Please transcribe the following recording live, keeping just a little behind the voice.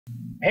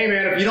Hey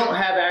man, if you don't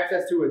have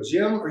access to a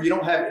gym or you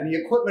don't have any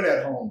equipment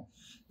at home,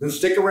 then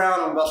stick around.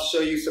 I'm about to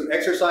show you some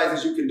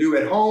exercises you can do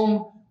at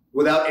home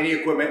without any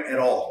equipment at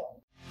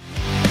all.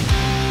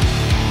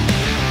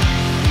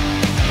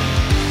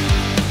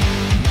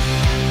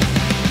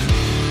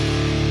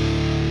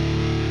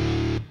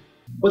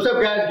 What's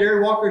up guys,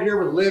 Gary Walker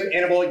here with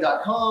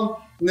LiveAnabolic.com.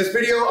 In this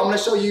video, I'm gonna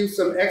show you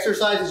some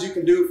exercises you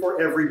can do for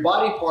every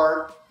body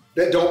part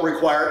that don't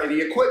require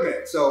any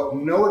equipment. So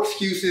no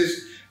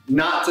excuses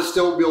not to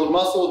still build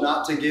muscle,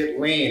 not to get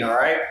lean, all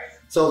right?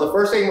 So the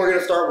first thing we're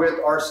gonna start with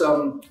are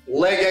some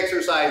leg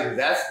exercises.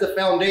 That's the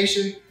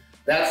foundation,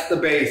 that's the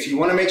base. You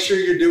wanna make sure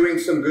you're doing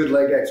some good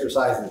leg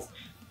exercises.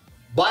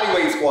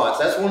 Bodyweight squats,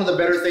 that's one of the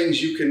better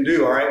things you can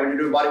do, all right, when you're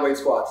doing bodyweight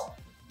squats.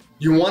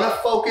 You wanna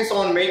focus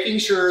on making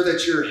sure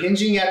that you're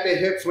hinging at the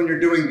hips when you're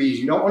doing these.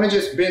 You don't wanna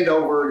just bend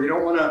over, you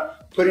don't wanna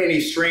put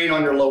any strain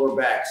on your lower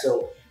back.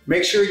 So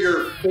make sure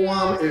your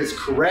form is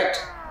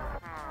correct,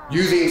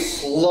 using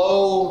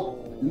slow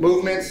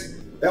movements.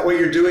 That way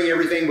you're doing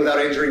everything without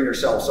injuring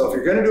yourself. So if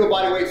you're gonna do a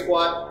bodyweight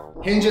squat,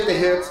 hinge at the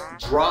hips,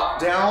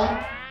 drop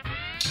down.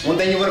 One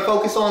thing you wanna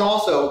focus on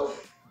also,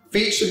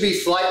 feet should be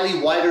slightly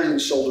wider than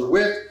shoulder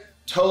width,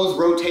 toes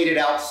rotated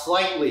out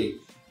slightly.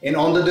 And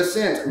on the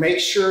descent, make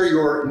sure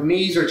your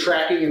knees are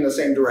tracking in the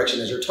same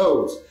direction as your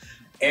toes.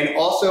 And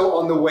also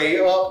on the way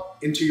up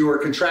into your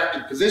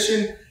contracted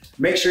position,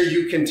 make sure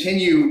you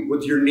continue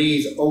with your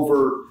knees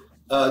over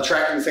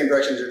tracking the same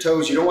direction as your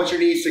toes. You don't want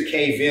your knees to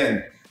cave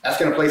in. That's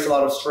gonna place a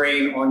lot of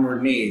strain on your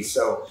knees.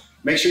 So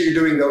make sure you're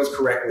doing those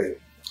correctly.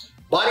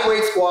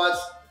 Bodyweight squats,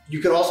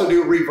 you can also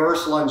do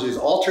reverse lunges,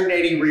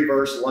 alternating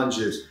reverse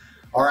lunges.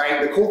 All right,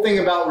 the cool thing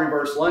about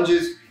reverse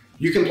lunges,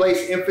 you can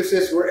place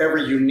emphasis wherever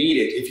you need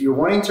it. If you're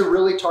wanting to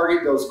really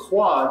target those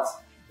quads,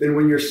 then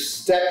when you're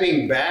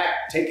stepping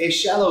back, take a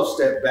shallow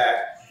step back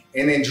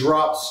and then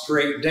drop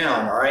straight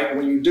down, all right?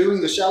 When you're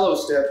doing the shallow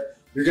step,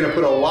 you're gonna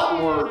put a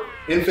lot more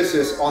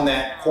emphasis on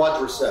that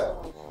quadricep.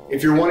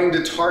 If you're wanting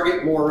to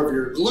target more of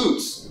your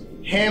glutes,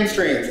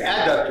 hamstrings,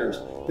 adductors,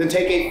 then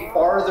take a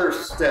farther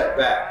step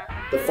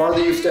back. The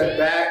farther you step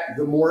back,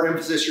 the more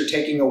emphasis you're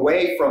taking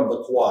away from the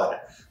quad.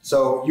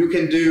 So you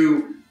can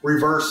do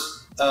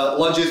reverse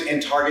lunges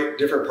and target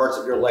different parts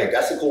of your leg.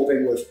 That's the cool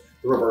thing with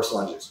the reverse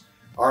lunges.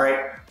 All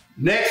right,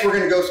 next we're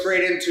gonna go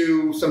straight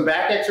into some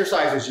back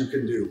exercises you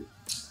can do.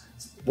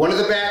 One of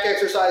the back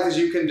exercises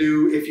you can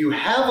do, if you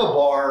have a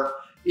bar,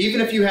 even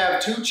if you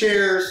have 2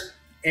 chairs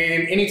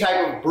and any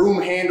type of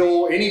broom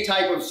handle, any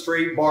type of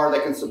straight bar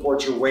that can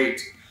support your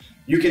weight,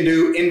 you can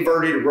do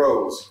inverted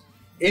rows.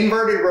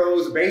 Inverted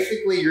rows,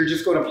 basically you're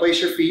just gonna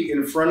place your feet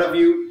in front of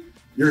you.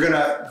 You're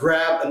gonna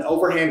grab an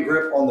overhand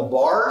grip on the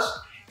bars,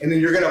 and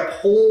then you're gonna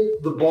pull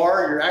the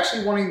bar. You're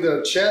actually wanting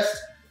the chest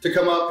to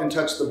come up and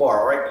touch the bar,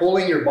 all right?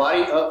 Pulling your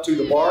body up to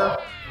the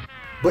bar.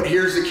 But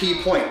here's the key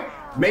point.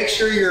 Make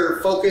sure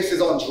your focus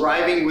is on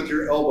driving with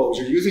your elbows.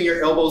 You're using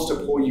your elbows to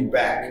pull you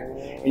back.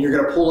 And you're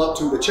gonna pull up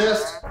to the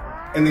chest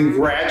and then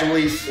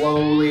gradually,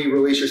 slowly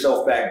release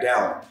yourself back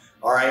down,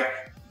 all right?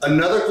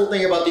 Another cool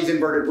thing about these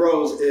inverted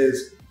rows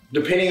is,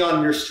 depending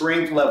on your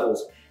strength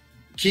levels,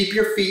 keep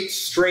your feet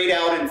straight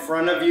out in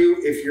front of you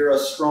if you're a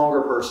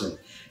stronger person.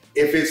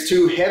 If it's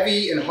too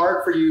heavy and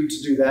hard for you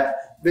to do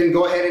that, then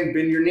go ahead and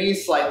bend your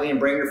knees slightly and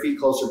bring your feet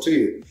closer to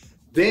you.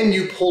 Then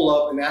you pull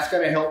up, and that's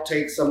gonna help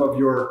take some of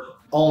your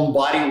own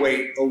body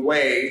weight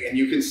away, and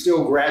you can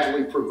still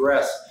gradually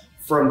progress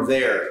from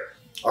there,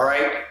 all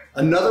right?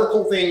 Another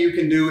cool thing you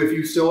can do if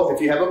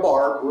you have a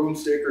bar,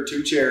 broomstick, or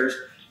 2 chairs,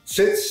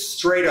 sit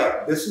straight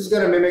up. This is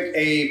gonna mimic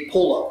a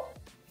pull-up.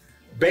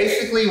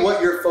 Basically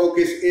what your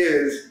focus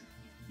is,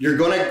 you're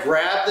gonna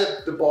grab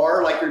the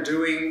bar like you're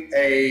doing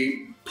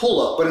a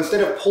pull-up, but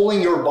instead of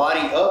pulling your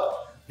body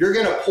up, you're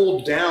gonna pull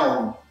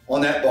down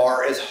on that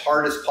bar as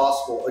hard as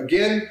possible.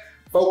 Again,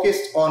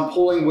 focused on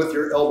pulling with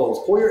your elbows.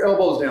 Pull your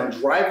elbows down,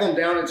 drive them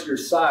down into your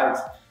sides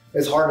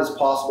as hard as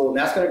possible, and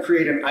that's gonna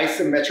create an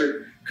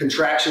isometric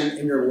contraction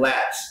in your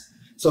lats.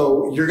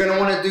 So you're gonna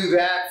wanna do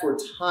that for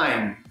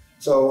time.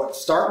 So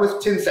start with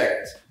 10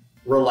 seconds,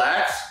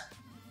 relax,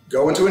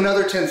 go into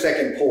another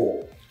 10-second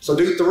pull. So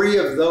do 3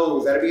 of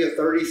those, that'll be a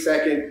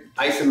 30-second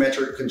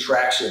isometric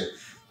contraction.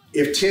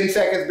 If 10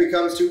 seconds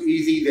becomes too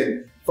easy,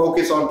 then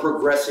focus on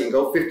progressing,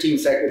 go 15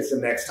 seconds the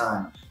next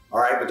time.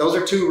 All right, but those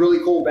are 2 really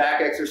cool back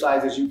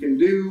exercises you can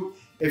do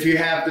if you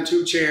have the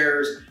 2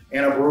 chairs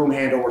and a broom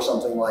handle or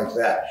something like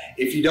that.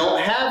 If you don't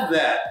have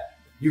that,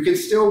 you can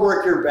still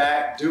work your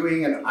back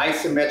doing an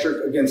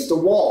isometric against the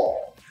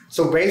wall.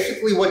 So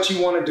basically what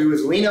you wanna do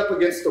is lean up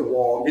against the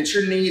wall, get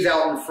your knees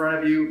out in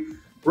front of you,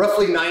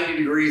 roughly 90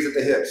 degrees at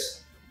the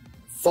hips.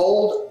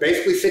 Fold,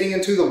 basically sitting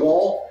into the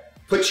wall,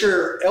 put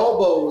your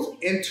elbows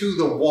into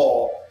the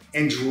wall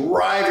and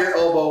drive your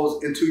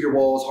elbows into your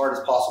wall as hard as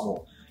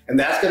possible. And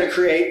that's gonna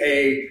create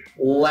a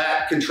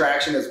lat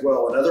contraction as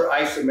well, another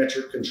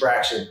isometric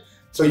contraction.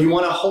 So you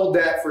wanna hold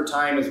that for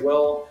time as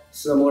well,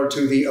 similar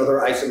to the other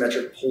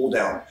isometric pull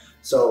down.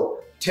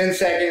 So 10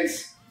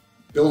 seconds,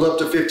 build up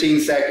to 15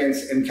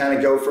 seconds and kind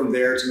of go from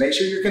there to make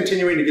sure you're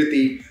continuing to get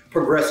the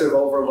progressive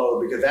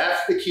overload, because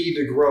that's the key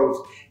to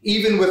growth.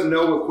 Even with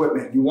no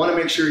equipment, you want to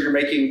make sure you're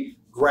making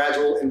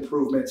gradual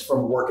improvements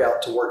from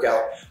workout to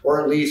workout, or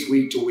at least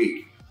week to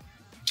week.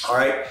 All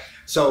right,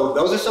 so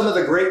those are some of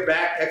the great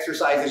back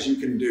exercises you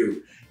can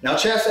do. Now,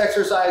 chest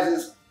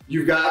exercises,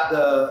 you've got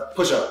the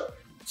push-up.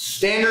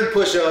 Standard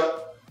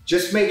push-up,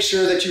 just make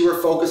sure that you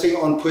are focusing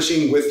on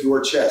pushing with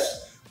your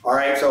chest. All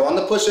right, so on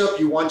the push-up,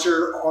 you want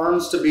your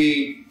arms to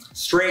be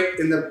straight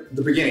in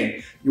the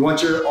beginning. You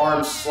want your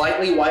arms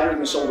slightly wider than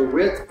the shoulder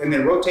width, and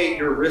then rotate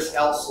your wrists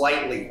out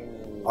slightly.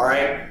 All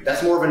right,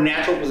 that's more of a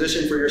natural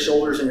position for your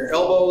shoulders and your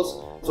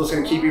elbows, so it's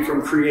gonna keep you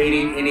from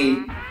creating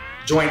any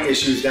joint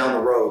issues down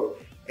the road.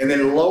 And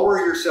then lower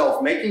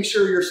yourself, making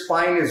sure your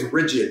spine is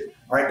rigid.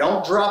 All right,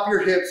 don't drop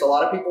your hips. A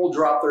lot of people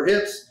drop their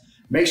hips.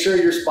 Make sure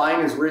your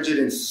spine is rigid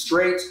and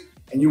straight,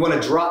 and you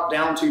wanna drop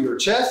down to your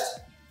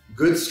chest.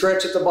 Good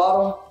stretch at the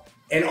bottom.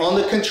 And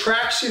on the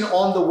contraction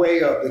on the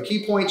way up, the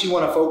key point you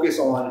wanna focus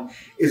on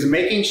is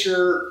making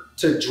sure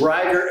to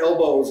drive your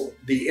elbows,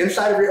 the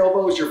inside of your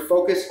elbows, you're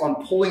focused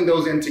on pulling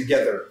those in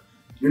together.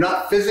 You're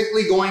not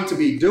physically going to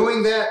be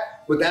doing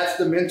that, but that's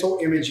the mental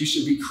image you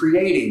should be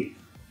creating.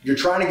 You're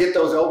trying to get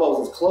those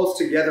elbows as close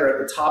together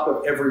at the top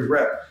of every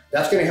rep.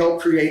 That's gonna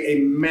help create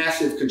a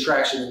massive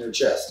contraction in your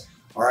chest,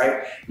 all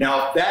right?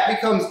 Now, if that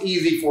becomes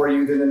easy for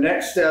you, then the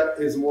next step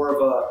is more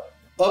of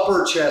a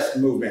upper chest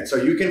movement. So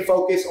you can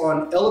focus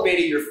on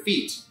elevating your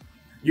feet.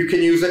 You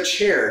can use a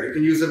chair, you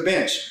can use a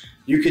bench,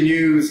 you can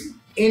use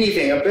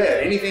anything, a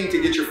bed, anything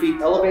to get your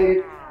feet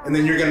elevated, and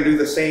then you're gonna do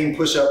the same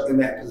push-up in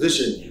that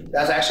position.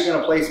 That's actually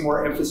gonna place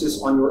more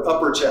emphasis on your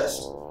upper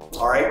chest.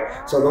 All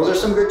right, so those are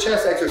some good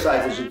chest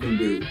exercises you can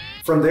do.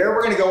 From there,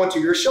 we're gonna go into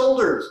your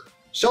shoulders.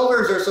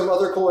 Shoulders are some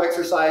other cool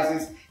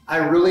exercises. I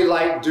really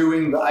like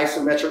doing the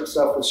isometric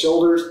stuff with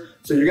shoulders.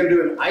 So you're gonna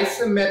do an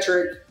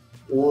isometric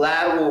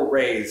lateral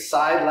raise,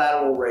 side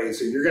lateral raise.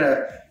 So you're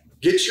gonna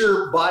get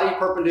your body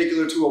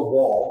perpendicular to a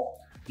wall.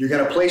 You're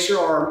gonna place your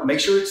arm, make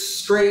sure it's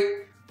straight,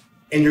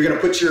 and you're gonna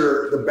put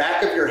the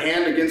back of your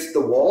hand against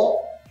the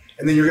wall,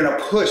 and then you're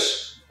gonna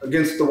push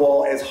against the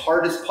wall as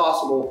hard as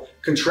possible,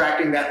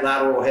 contracting that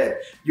lateral head.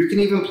 You can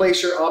even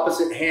place your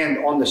opposite hand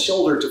on the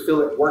shoulder to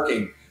feel it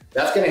working.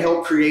 That's gonna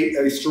help create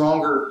a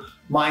stronger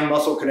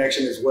mind-muscle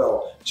connection as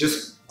well.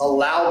 Just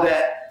allow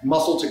that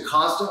muscle to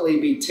constantly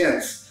be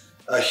tense,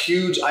 a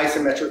huge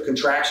isometric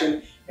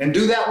contraction, and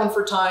do that one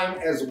for time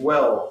as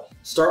well.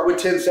 Start with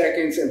 10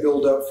 seconds and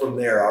build up from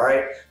there, all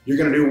right? You're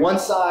gonna do one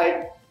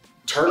side,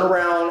 turn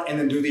around, and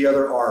then do the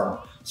other arm.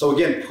 So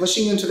again,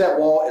 pushing into that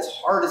wall as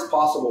hard as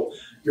possible.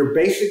 You're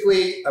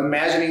basically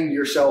imagining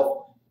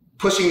yourself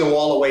pushing the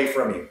wall away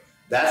from you.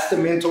 That's the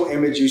mental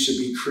image you should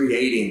be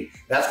creating.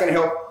 That's gonna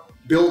help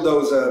build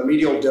those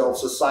medial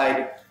delts, the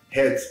side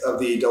heads of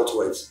the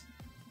deltoids.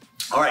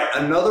 All right,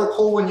 another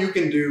cool one you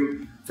can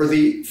do for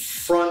the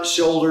front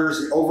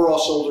shoulders, the overall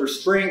shoulder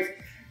strength,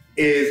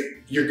 is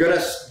you're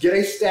gonna get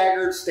a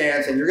staggered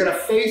stance and you're gonna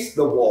face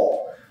the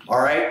wall, all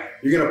right?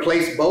 You're gonna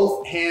place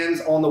both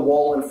hands on the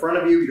wall in front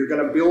of you. You're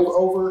gonna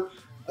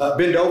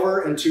bend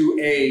over into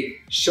a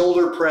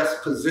shoulder press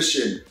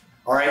position,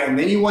 all right? And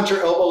then you want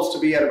your elbows to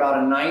be at about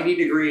a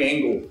 90-degree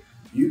angle.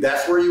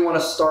 That's where you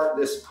wanna start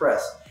this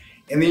press.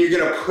 And then you're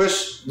gonna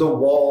push the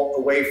wall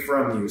away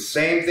from you.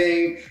 Same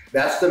thing,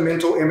 that's the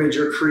mental image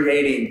you're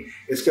creating.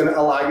 It's gonna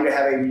allow you to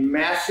have a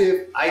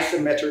massive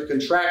isometric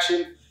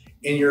contraction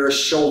in your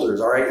shoulders,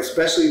 all right?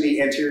 Especially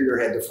the anterior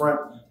head, the front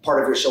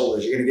part of your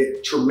shoulders. You're gonna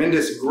get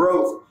tremendous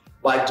growth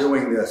by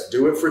doing this.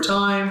 Do it for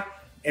time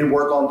and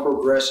work on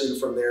progression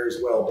from there as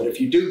well. But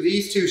if you do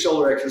these two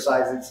shoulder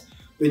exercises,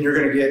 then you're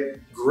gonna get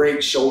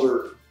great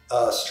shoulder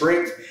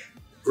strength,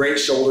 great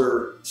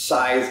shoulder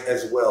size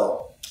as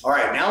well. All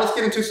right, now let's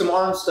get into some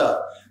arm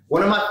stuff.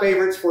 One of my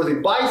favorites for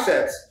the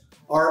biceps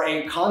are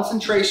a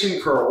concentration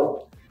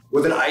curl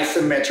with an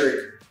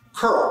isometric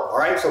curl, all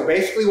right? So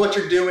basically what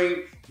you're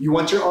doing, you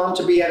want your arm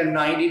to be at a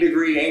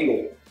 90-degree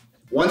angle.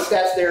 Once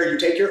that's there, you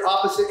take your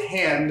opposite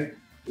hand,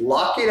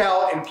 lock it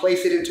out and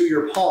place it into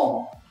your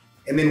palm.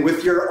 And then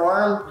with your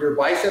arm, your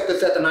bicep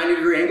that's at the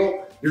 90-degree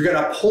angle, you're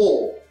gonna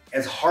pull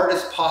as hard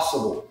as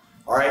possible,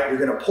 all right? You're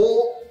gonna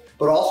pull,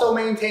 but also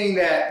maintain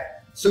that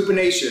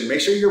supination. Make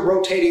sure you're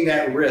rotating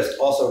that wrist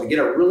also to get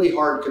a really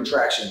hard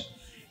contraction.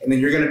 And then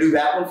you're gonna do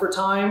that one for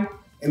time,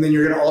 and then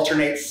you're gonna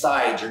alternate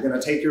sides. You're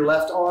gonna take your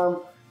left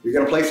arm, you're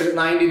gonna place it at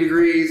 90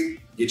 degrees,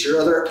 get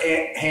your other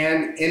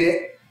hand in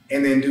it,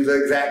 and then do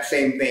the exact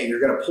same thing. You're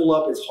gonna pull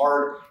up as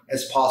hard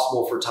as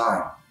possible for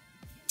time.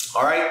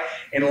 All right,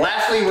 and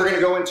lastly, we're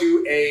gonna go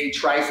into a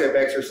tricep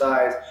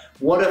exercise.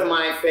 One of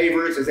my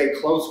favorites is a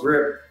close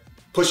grip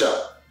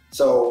push-up.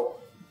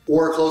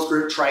 Or close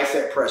grip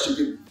tricep press. You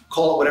can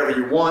call it whatever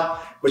you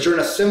want, but you're in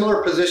a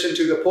similar position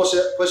to the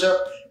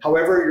push-up.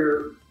 However,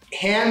 your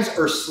hands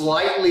are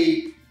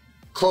slightly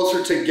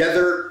closer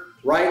together,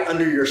 right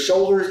under your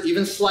shoulders,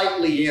 even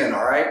slightly in,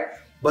 all right?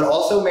 But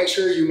also make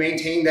sure you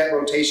maintain that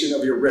rotation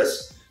of your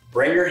wrists.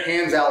 Bring your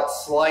hands out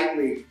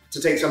slightly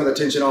to take some of the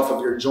tension off of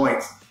your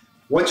joints.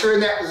 Once you're in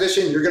that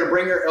position, you're gonna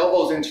bring your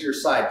elbows into your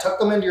side. Tuck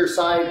them into your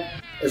side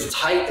as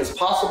tight as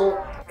possible,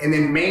 and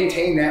then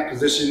maintain that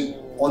position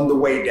on the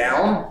way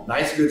down.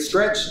 Nice, good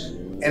stretch.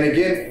 And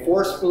again,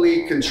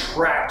 forcefully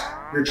contract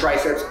your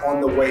triceps on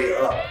the way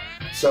up.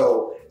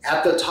 So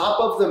at the top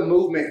of the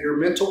movement, your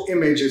mental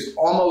image is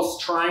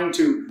almost trying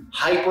to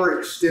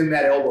hyperextend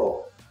that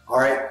elbow. All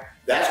right,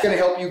 that's gonna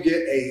help you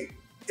get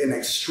an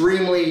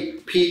extremely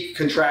peak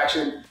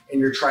contraction in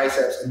your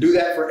triceps, and do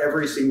that for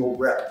every single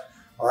rep.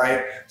 All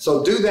right,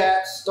 so do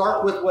that.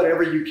 Start with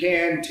whatever you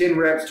can, 10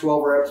 reps,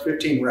 12 reps,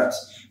 15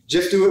 reps.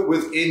 Just do it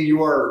within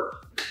your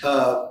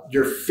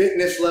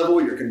fitness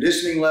level, your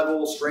conditioning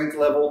level, strength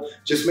level.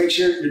 Just make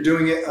sure you're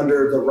doing it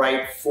under the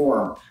right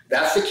form.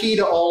 That's the key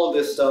to all of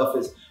this stuff,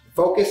 is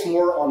focus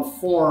more on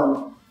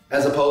form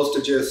as opposed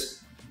to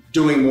just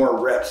doing more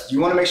reps.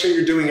 You wanna make sure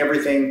you're doing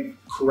everything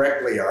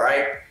correctly, all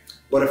right?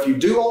 But if you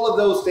do all of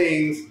those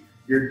things,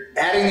 you're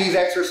adding these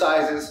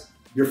exercises,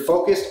 you're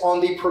focused on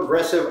the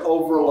progressive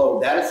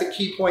overload. That is the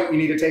key point you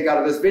need to take out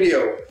of this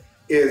video,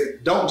 is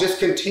don't just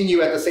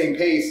continue at the same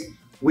pace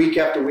week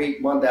after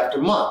week, month after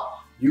month.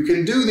 You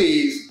can do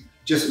these,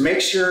 just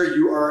make sure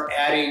you are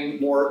adding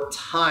more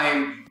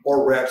time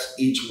or reps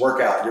each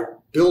workout. You're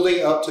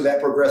building up to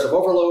that progressive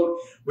overload,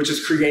 which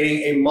is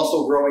creating a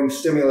muscle growing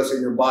stimulus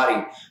in your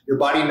body. Your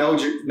body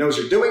knows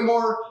you're doing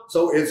more,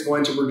 so it's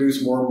going to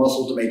produce more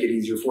muscle to make it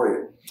easier for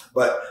you.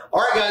 But all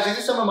right, guys, these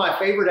are some of my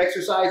favorite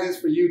exercises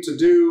for you to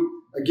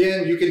do.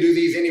 Again, you can do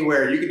these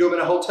anywhere. You can do them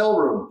in a hotel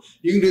room.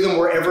 You can do them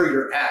wherever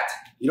you're at.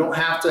 You don't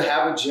have to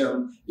have a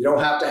gym. You don't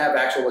have to have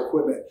actual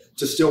equipment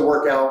to still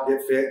work out,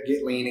 get fit,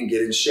 get lean, and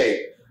get in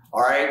shape.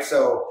 All right,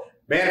 so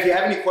man, if you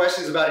have any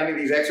questions about any of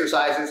these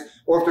exercises,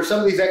 or if there's some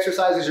of these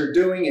exercises you're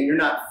doing and you're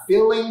not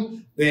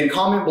feeling, then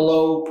comment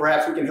below.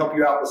 Perhaps we can help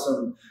you out with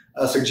some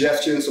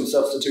suggestions, some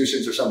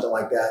substitutions or something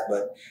like that.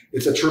 But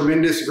it's a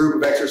tremendous group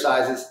of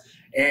exercises.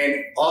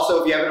 And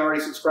also, if you haven't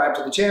already subscribed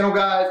to the channel,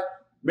 guys,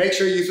 make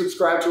sure you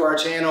subscribe to our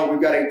channel.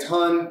 We've got a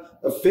ton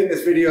of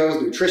fitness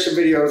videos, nutrition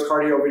videos,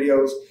 cardio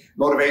videos,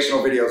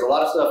 motivational videos, a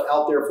lot of stuff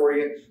out there for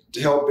you to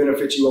help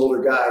benefit you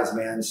older guys,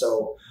 man.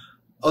 So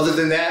other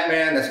than that,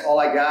 man, that's all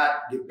I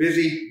got. Get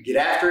busy, get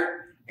after it,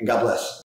 and God bless.